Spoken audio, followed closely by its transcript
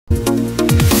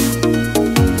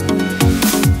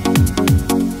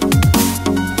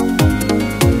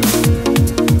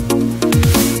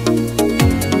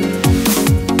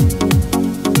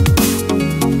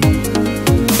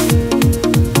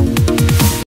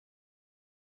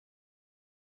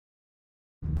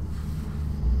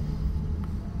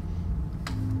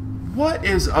What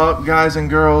is up, guys and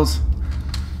girls?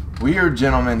 We are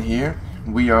gentlemen here.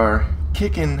 We are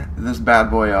kicking this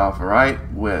bad boy off, right,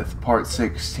 with part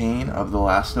 16 of The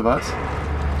Last of Us.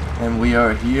 And we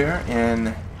are here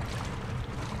in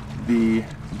the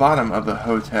bottom of the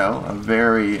hotel, a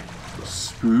very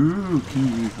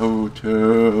spooky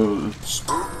hotel.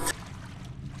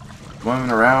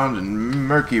 Swimming around in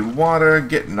murky water,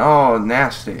 getting all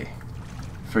nasty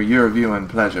for your viewing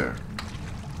pleasure.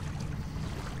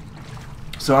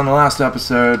 So on the last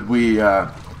episode, we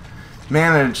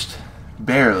managed,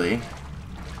 barely,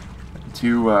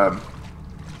 to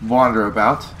wander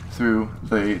about through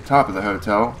the top of the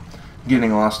hotel,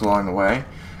 getting lost along the way.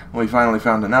 We finally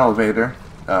found an elevator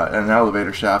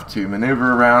shaft to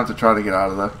maneuver around to try to get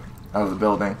out of the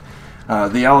building.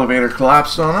 The elevator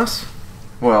collapsed on us.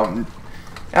 Well,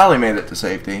 Ellie made it to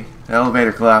safety. The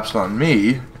elevator collapsed on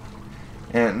me,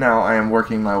 and now I am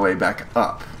working my way back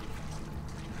up.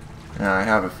 And I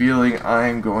have a feeling I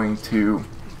am going to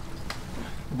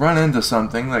run into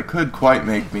something that could quite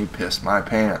make me piss my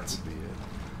pants.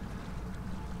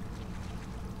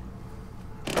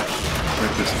 Check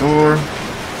this door.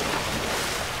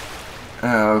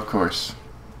 Oh, of course.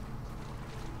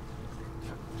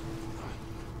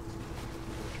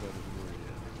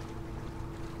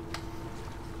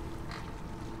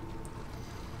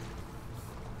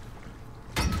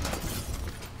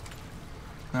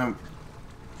 Now,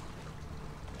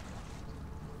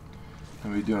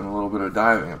 I'll be doing a little bit of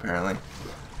diving, apparently.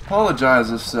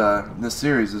 Apologize if this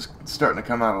series is starting to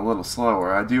come out a little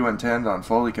slower. I do intend on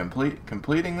fully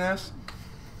completing this,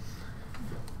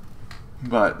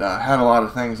 but had a lot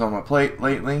of things on my plate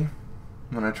lately.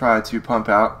 I'm going to try to pump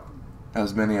out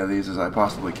as many of these as I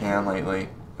possibly can lately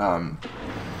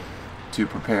to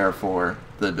prepare for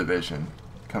The Division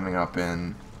coming up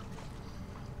in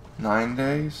 9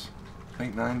 days. I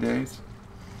think 9 days.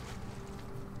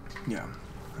 Yeah.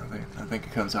 I think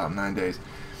it comes out in 9 days.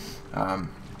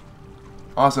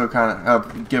 Also, kind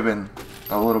of given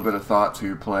a little bit of thought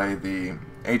to play the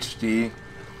HD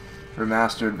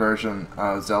remastered version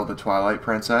of Zelda Twilight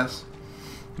Princess.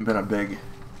 I've been a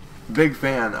big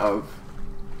fan of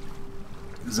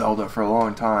Zelda for a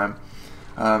long time.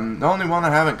 The only one I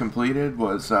haven't completed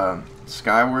was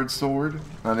Skyward Sword.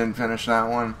 I didn't finish that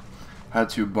one. Had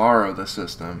to borrow the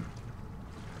system.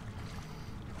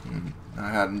 I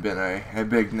hadn't been a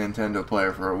big Nintendo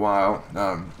player for a while.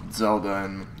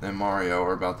 Zelda and Mario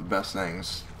are about the best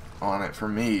things on it for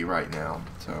me right now.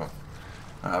 So,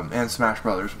 and Smash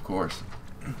Brothers, of course.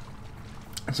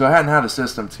 So I hadn't had a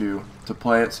system to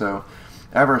play it. So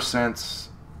ever since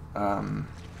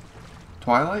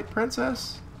Twilight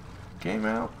Princess came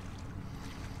out,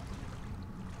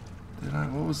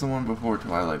 what was the one before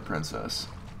Twilight Princess?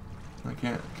 I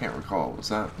can't recall.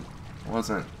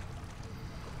 Wasn't.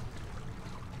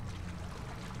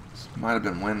 Might have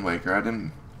been Wind Waker. I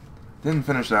didn't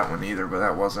finish that one either, but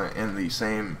that wasn't in the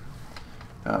same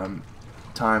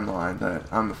timeline that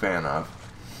I'm a fan of.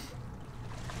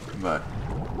 But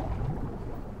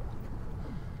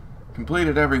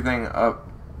completed everything up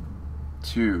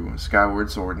to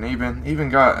Skyward Sword, and even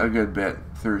got a good bit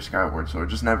through Skyward Sword.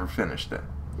 Just never finished it.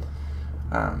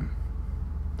 The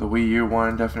Wii U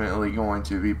one, definitely going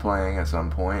to be playing at some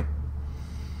point.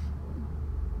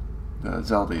 The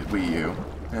Zelda Wii U.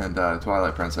 And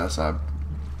Twilight Princess, I've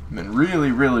been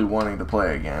really wanting to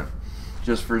play again,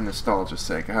 just for nostalgia's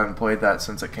sake. I haven't played that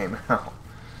since it came out.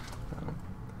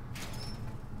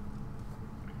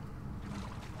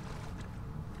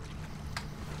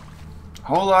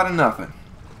 Whole lot of nothing.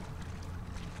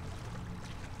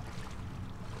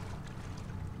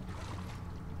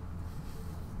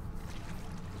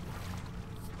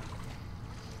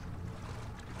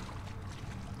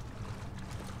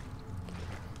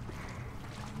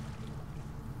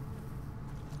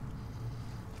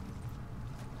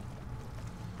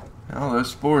 Well,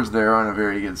 those spores there aren't a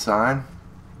very good sign.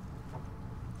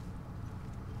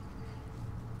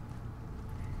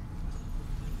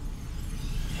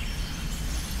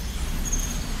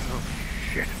 Oh,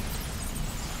 shit.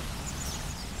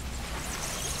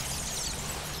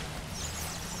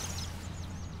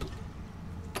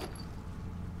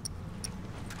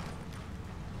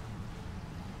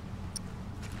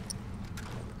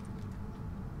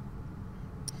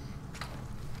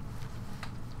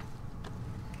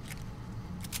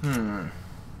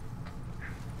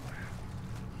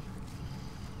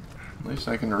 At least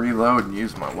I can reload and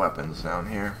use my weapons down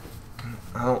here.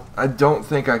 I don't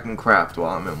think I can craft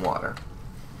while I'm in water.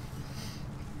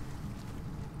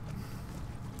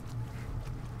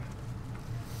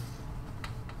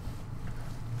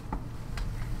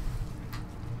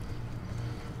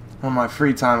 On my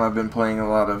free time, I've been playing a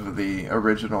lot of the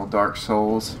original Dark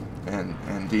Souls and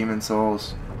Demon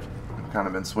Souls. I've kind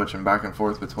of been switching back and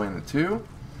forth between the two.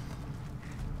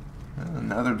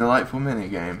 Another delightful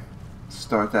minigame.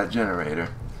 Start that generator.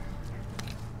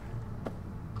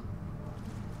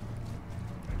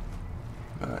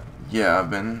 But yeah,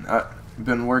 I've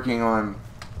been working on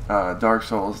Dark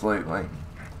Souls lately.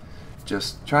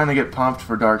 Just trying to get pumped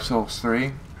for Dark Souls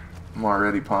 3. I'm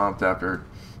already pumped after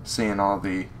seeing all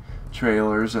the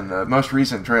trailers and the most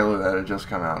recent trailer that had just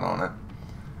come out on it.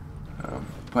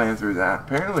 Playing through that.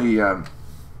 Apparently,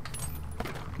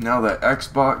 now that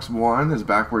Xbox One is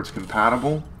backwards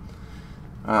compatible,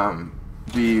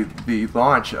 the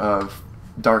launch of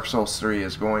Dark Souls 3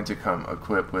 is going to come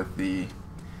equipped with the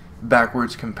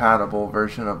backwards compatible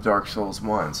version of Dark Souls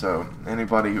 1. So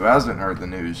anybody who hasn't heard the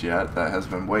news yet, that has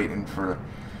been waiting for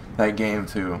that game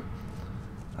to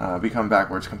become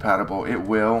backwards compatible, it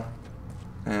will.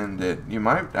 And you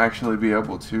might actually be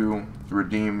able to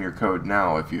redeem your code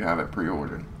now if you have it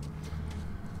pre-ordered.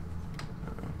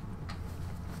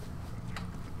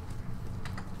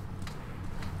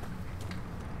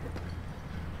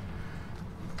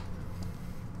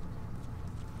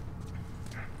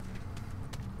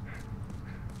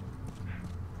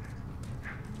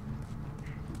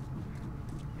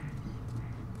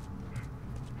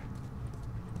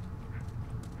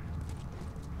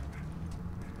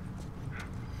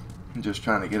 I'm just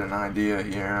trying to get an idea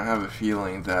here. I have a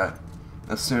feeling that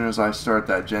as soon as I start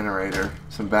that generator,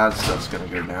 some bad stuff's gonna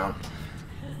go down.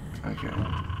 Okay.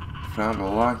 Found a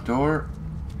locked door.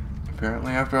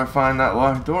 Apparently after I find that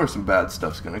locked door, some bad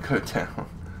stuff's gonna go down.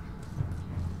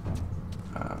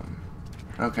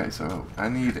 Okay, so I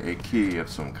need a key of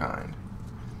some kind.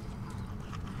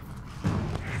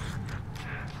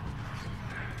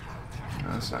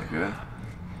 No, that's not good.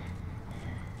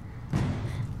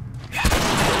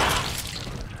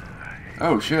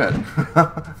 Oh shit.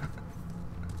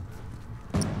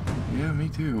 Yeah, me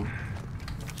too.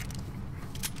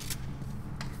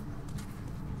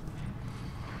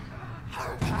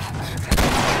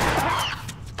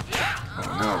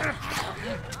 Oh no.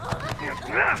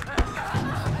 Damn.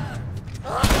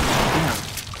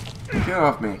 Get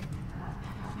off me.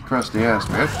 Crusty ass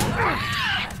bitch.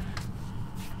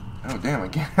 Oh damn,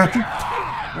 again.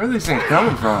 Where are these things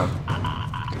coming from?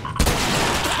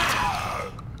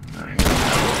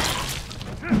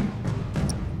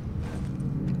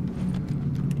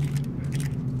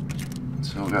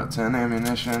 Still got 10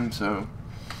 ammunition, so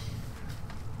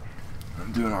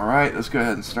I'm doing alright. Let's go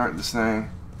ahead and start this thing.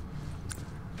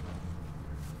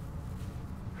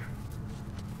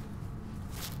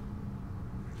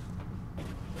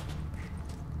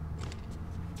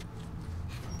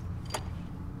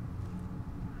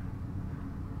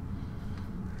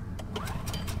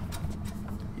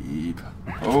 Eve.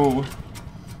 Oh.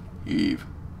 Eve.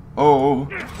 Oh.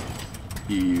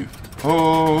 Eve.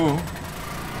 Oh.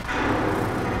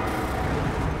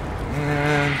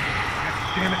 And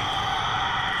damn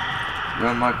it.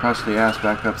 Run my crusty ass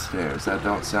back upstairs. That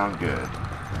don't sound good.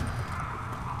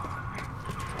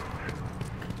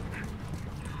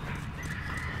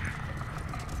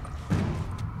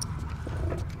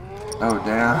 Oh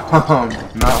damn.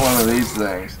 Not one of these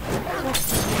things.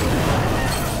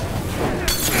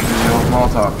 The old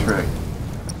Molotov trick.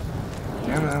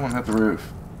 Damn it, that one hit the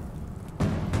roof.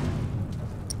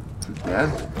 Is it dead?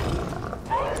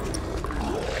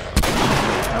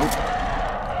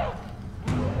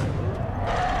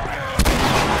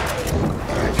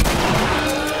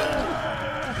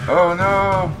 Oh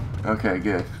no! Okay,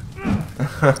 good.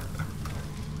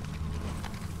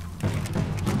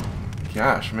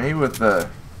 Gosh, me with the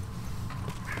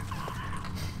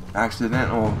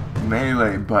accidental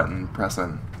melee button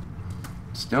pressing.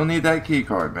 Still need that key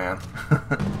card, man.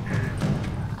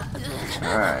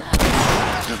 Alright.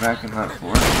 Let's go back and hunt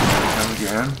for it. Come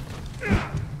again.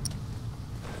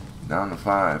 Down to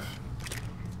 5.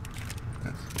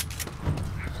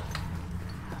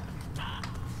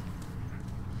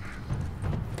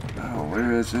 Oh,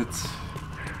 where is it?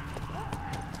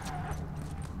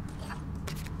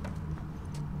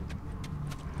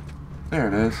 There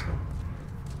it is.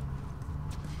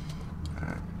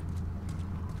 Alright.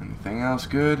 Anything else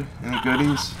good? Any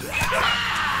goodies?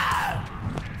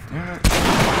 Damn it.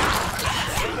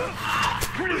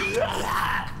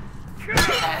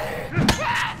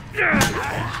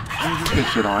 Just get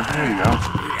shit on. There you go.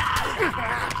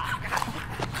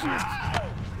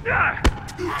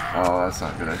 Oh, that's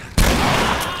not good.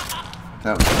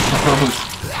 That was close.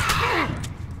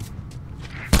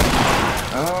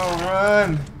 Oh,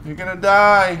 run! You're gonna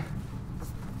die!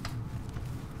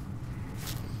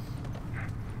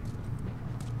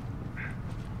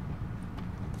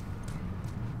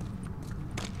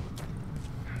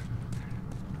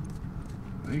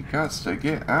 We got to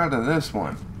get out of this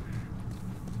one.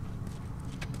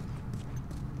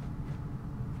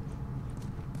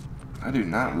 I do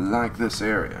not like this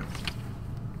area.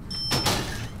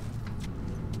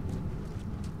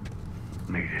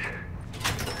 Made it.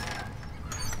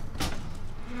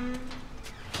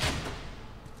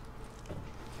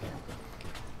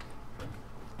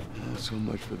 So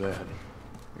much for that.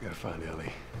 We gotta find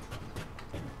Ellie.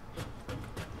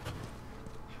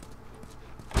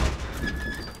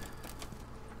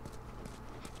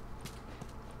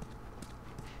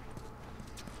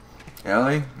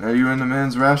 Ellie, are you in the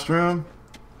men's restroom?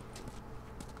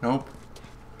 Nope.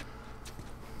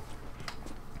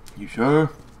 You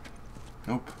sure?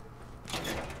 Nope.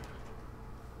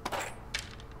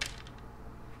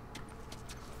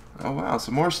 Oh wow,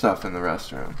 some more stuff in the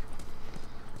restroom.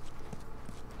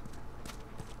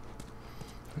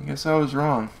 I guess I was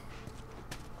wrong.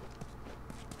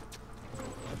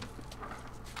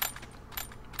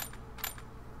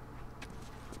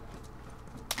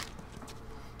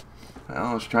 Well,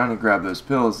 I was trying to grab those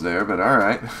pills there, but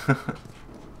alright. Oh,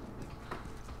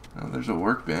 there's a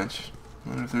workbench. I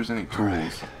wonder if there's any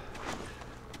tools.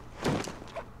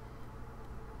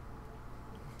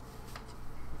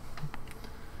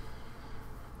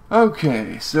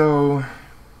 Okay, so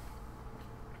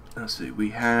let's see,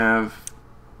 we have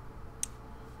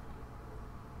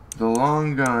the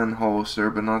long gun holster,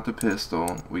 but not the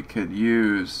pistol. We could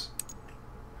use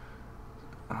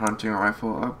a hunting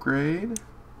rifle upgrade,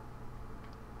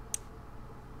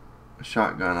 a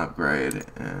shotgun upgrade,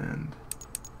 and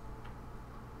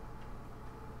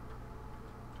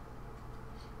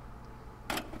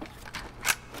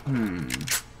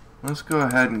let's go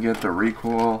ahead and get the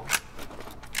recoil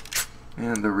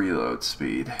and the reload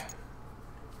speed.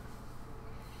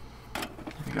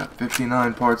 We got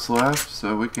 59 parts left,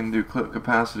 so we can do clip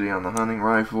capacity on the hunting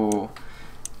rifle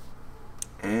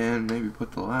and maybe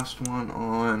put the last one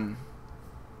on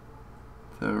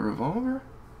the revolver.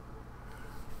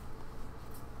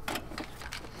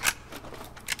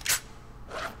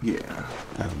 Yeah,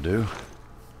 That'll do.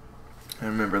 I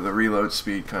remember the reload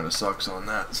speed kind of sucks on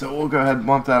that, so we'll go ahead and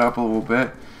bump that up a little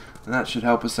bit, and that should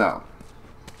help us out.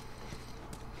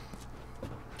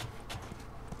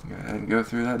 Go ahead and go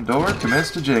through that door. Commence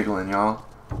to jiggling, y'all.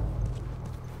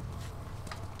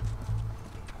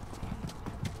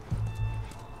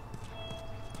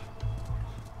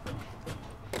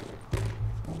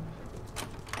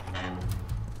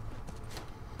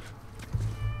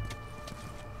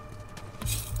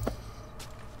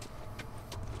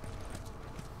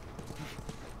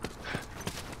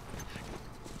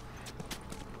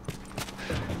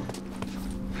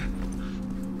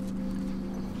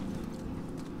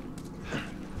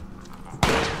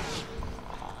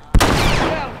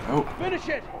 Finish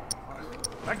it!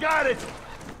 I got it!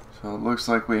 So it looks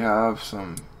like we have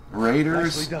some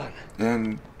raiders. Nicely done.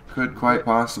 And could quite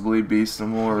possibly be some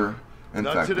more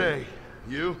infected. Not today.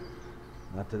 You?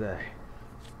 Not today.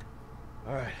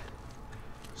 All right.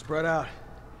 Spread out.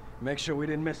 Make sure we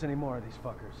didn't miss any more of these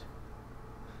fuckers.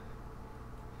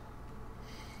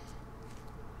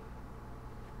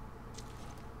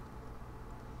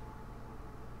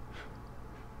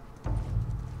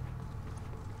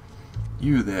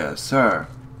 You there, sir.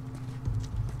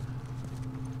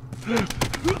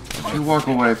 You walk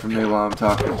away from me while I'm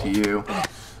talking to you.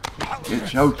 Get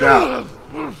choked out.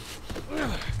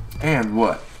 And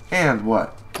what? And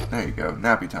what? There you go.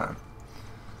 Nappy time.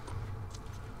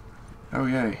 Oh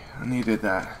yay. I needed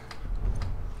that.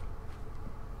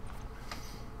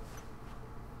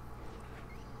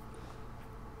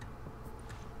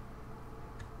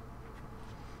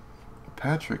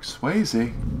 Patrick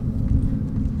Swayze?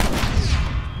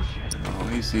 Oh,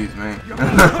 he sees me.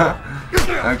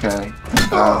 Okay.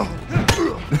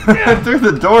 Through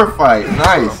the door fight.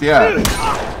 Nice, yeah.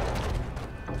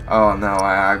 Oh no,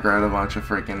 I aggroed a bunch of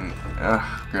freaking...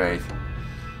 great.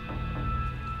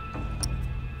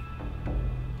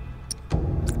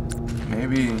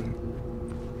 Maybe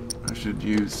I should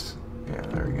use... Yeah,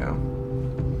 there we go.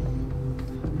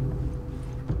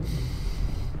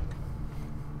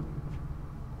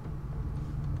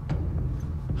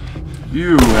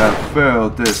 You have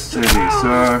failed this city,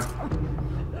 sir.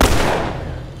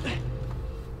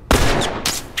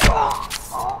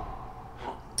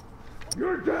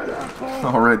 You're dead, asshole!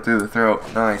 Oh, right through the throat.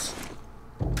 Nice.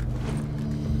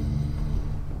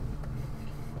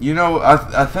 You know,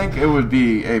 I think it would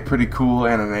be a pretty cool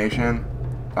animation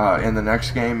in the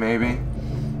next game, maybe,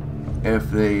 if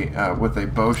they with a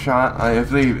bow shot. If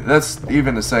they, that's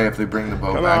even to say, if they bring the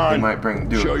bow Come back, on. they might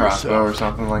do Show a crossbow yourself. or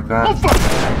something like that. Oh, fuck!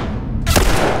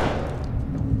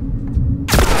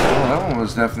 Oh, that one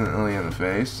was definitely in the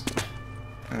face.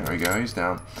 There we go, he's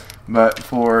down. But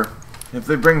if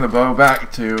they bring the bow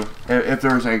back to, if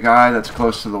there's a guy that's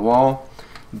close to the wall,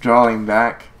 drawing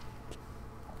back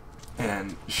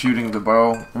and shooting the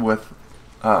bow with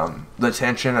the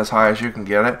tension as high as you can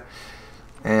get it.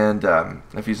 And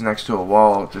if he's next to a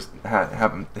wall, just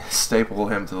have him staple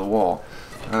him to the wall.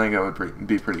 I think that would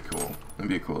be pretty cool. It'd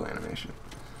be a cool animation.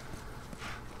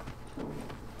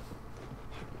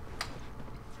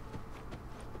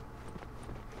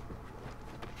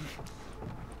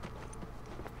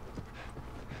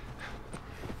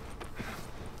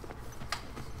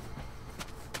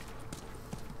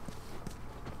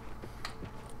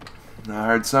 I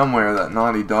heard somewhere that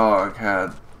Naughty Dog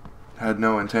had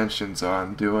no intentions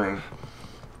on doing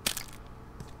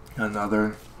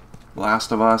another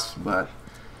Last of Us, but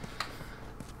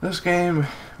this game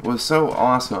was so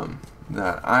awesome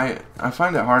that I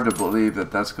find it hard to believe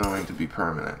that that's going to be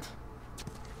permanent.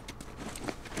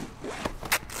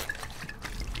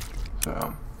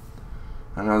 So,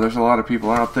 I know there's a lot of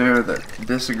people out there that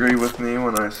disagree with me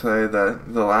when I say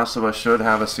that The Last of Us should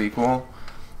have a sequel,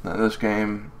 that this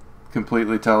game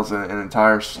completely tells an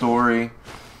entire story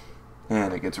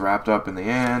and it gets wrapped up in the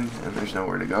end and there's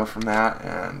nowhere to go from that,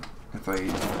 and if they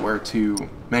were to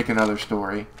make another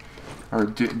story or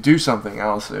do something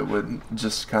else, it would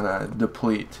just kind of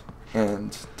deplete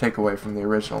and take away from the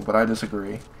original. But I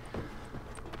disagree.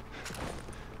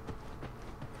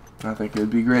 I think it would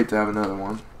be great to have another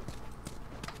one.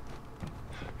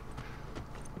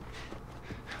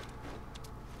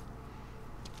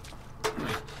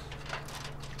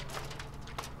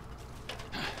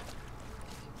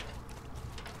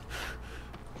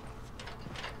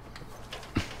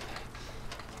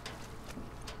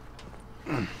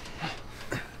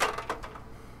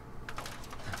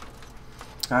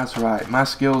 That's right, my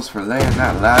skills for laying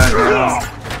that ladder down.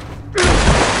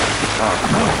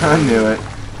 Oh, I knew it.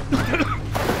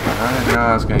 I didn't know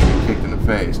I was going to get kicked in the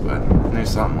face, but I knew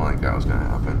something like that was going to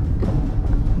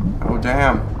happen. Oh,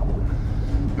 damn.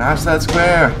 Match that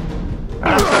square.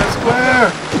 Match that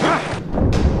square.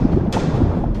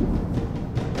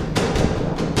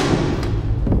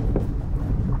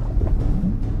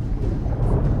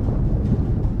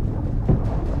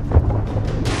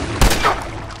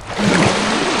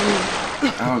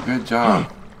 Oh, good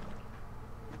job.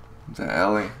 Is that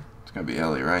Ellie? It's gonna be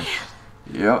Ellie, right?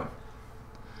 Yep.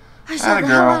 I shot the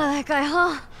hell out of that guy,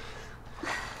 huh?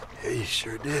 Yeah, you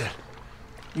sure did.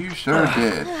 You sure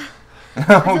did.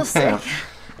 Oh, damn. Sick.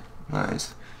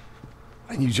 Nice.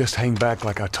 And you just hang back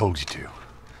like I told you to.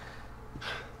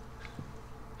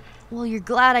 Well, you're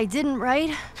glad I didn't,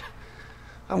 right?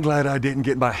 I'm glad I didn't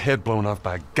get my head blown off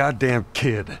by a goddamn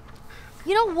kid.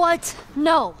 You know what?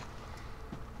 No.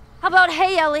 How about,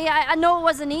 hey, Ellie, I know it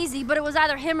wasn't easy, but it was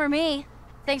either him or me.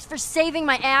 Thanks for saving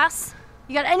my ass.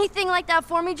 You got anything like that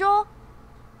for me, Joel?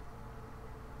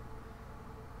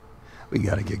 We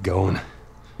gotta get going.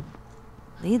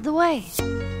 Lead the way.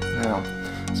 Now,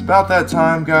 it's about that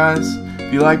time, guys.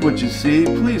 If you like what you see,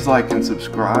 please like and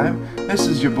subscribe. This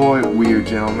is your boy, Weird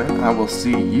Gentleman. I will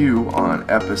see you on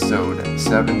episode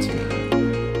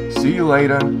 17. See you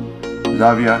later.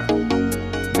 Love ya.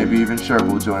 Maybe even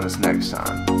Sherb will join us next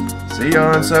time. See you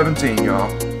on 17,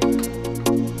 y'all.